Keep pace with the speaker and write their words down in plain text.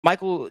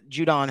Michael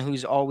Judon,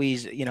 who's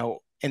always, in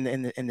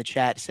the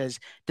chat, says,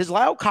 does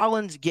Lyle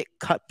Collins get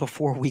cut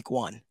before week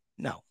 1?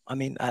 No. I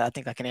mean, I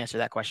think I can answer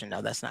that question.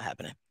 No, that's not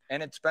happening.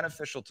 And it's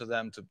beneficial to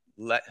them to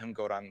let him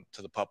go down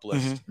to the PUP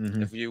list.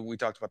 If we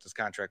talked about this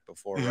contract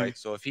before, right?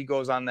 So if he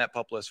goes on that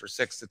PUP list for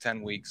 6 to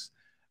 10 weeks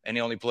and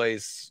he only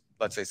plays,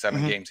 let's say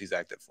 7 games he's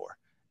active for,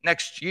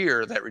 next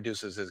year that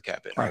reduces his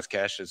cap hit. His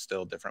cash is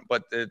still different,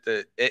 but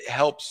it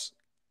helps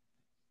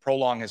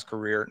prolong his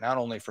career, not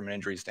only from an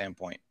injury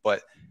standpoint,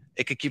 but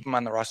it could keep him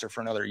on the roster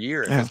for another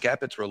year if his cap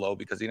hits were low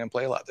because he didn't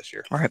play a lot this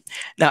year. All right.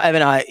 Now,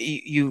 Evan,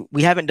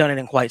 we haven't done it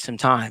in quite some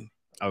time.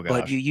 Oh, gosh.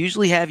 But you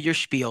usually have your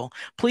spiel.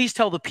 Please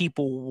tell the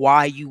people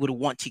why you would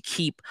want to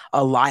keep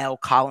a Lyle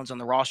Collins on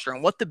the roster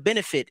and what the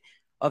benefit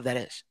of that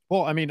is.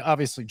 Well, I mean,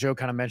 obviously, Joe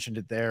kind of mentioned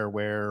it there,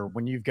 where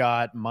when you've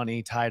got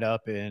money tied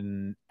up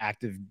in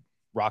active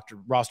roster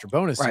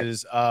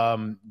bonuses,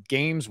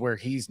 games where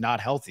he's not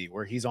healthy,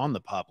 where he's on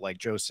the PUP, like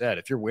Joe said,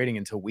 if you're waiting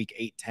until week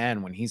 8,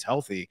 10 when he's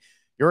healthy,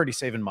 you're already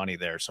saving money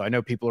there. So I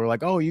know people are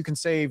like, oh, you can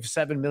save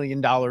 $7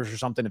 million or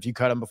something if you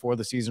cut him before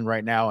the season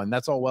right now. And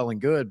that's all well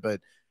and good,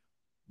 but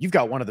you've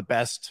got one of the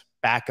best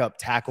backup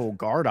tackle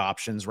guard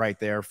options right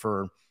there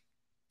for,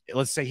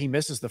 let's say he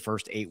misses the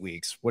first 8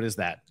 weeks. What is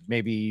that?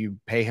 Maybe you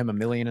pay him $1.5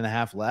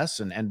 million less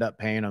and end up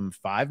paying him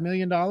 $5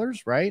 million,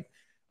 right?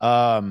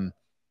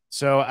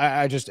 So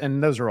I just,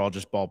 and those are all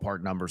just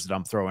ballpark numbers that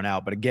I'm throwing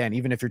out. But again,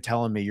 even if you're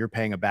telling me you're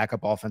paying a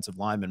backup offensive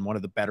lineman one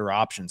of the better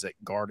options at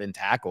guard and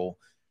tackle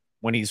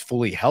when he's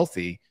fully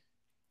healthy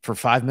for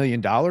 $5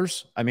 million,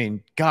 I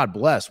mean, God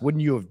bless.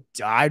 Wouldn't you have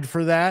died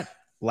for that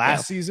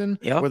last season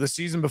or the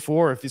season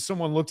before? If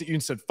someone looked at you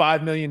and said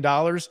 $5 million,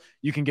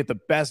 you can get the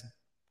best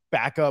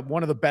backup,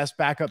 one of the best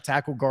backup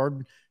tackle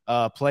guard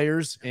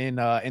players in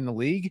the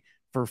league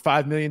for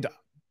 $5 million.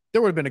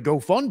 There would have been a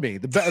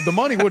GoFundMe. The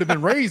money would have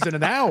been raised in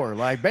an hour.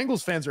 Like,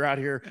 Bengals fans are out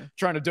here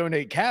trying to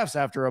donate calves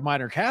after a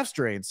minor calf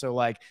strain. So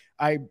like,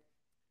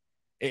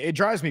 it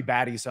drives me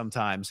batty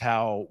sometimes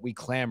how we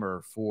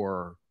clamor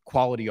for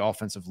quality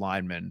offensive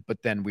linemen,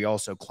 but then we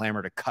also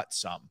clamor to cut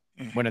some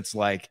when it's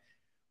like,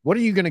 what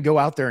are you going to go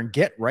out there and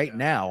get right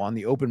now on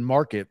the open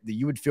market that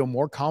you would feel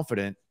more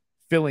confident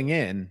filling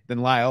in than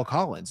Lyle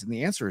Collins? And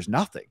the answer is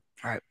nothing.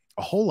 All right.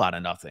 A whole lot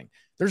of nothing.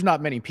 There's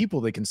not many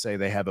people that can say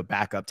they have a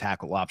backup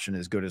tackle option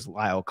as good as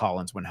Lyle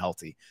Collins when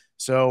healthy.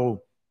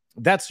 So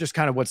that's just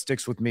kind of what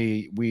sticks with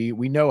me. We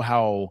know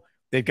how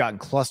they've gotten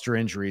cluster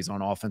injuries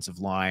on offensive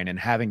line, and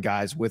having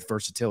guys with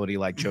versatility,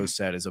 like Joe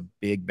said, is a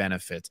big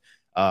benefit,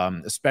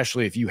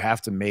 especially if you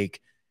have to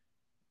make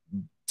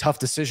tough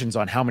decisions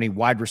on how many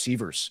wide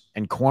receivers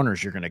and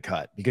corners you're going to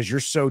cut, because you're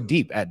so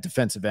deep at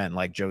defensive end,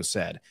 like Joe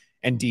said,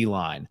 and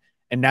D-line.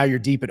 And now you're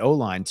deep at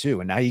O-line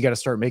too. And now you got to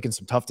start making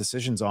some tough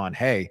decisions on,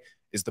 hey,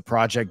 is the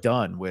project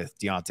done with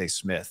Deontay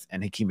Smith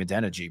and Hakeem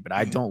Adeniji? But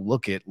I don't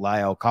look at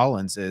Lyle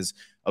Collins as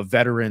a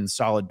veteran,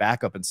 solid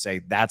backup and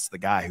say that's the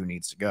guy who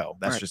needs to go.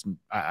 That's just,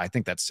 I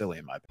think that's silly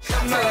in my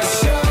opinion.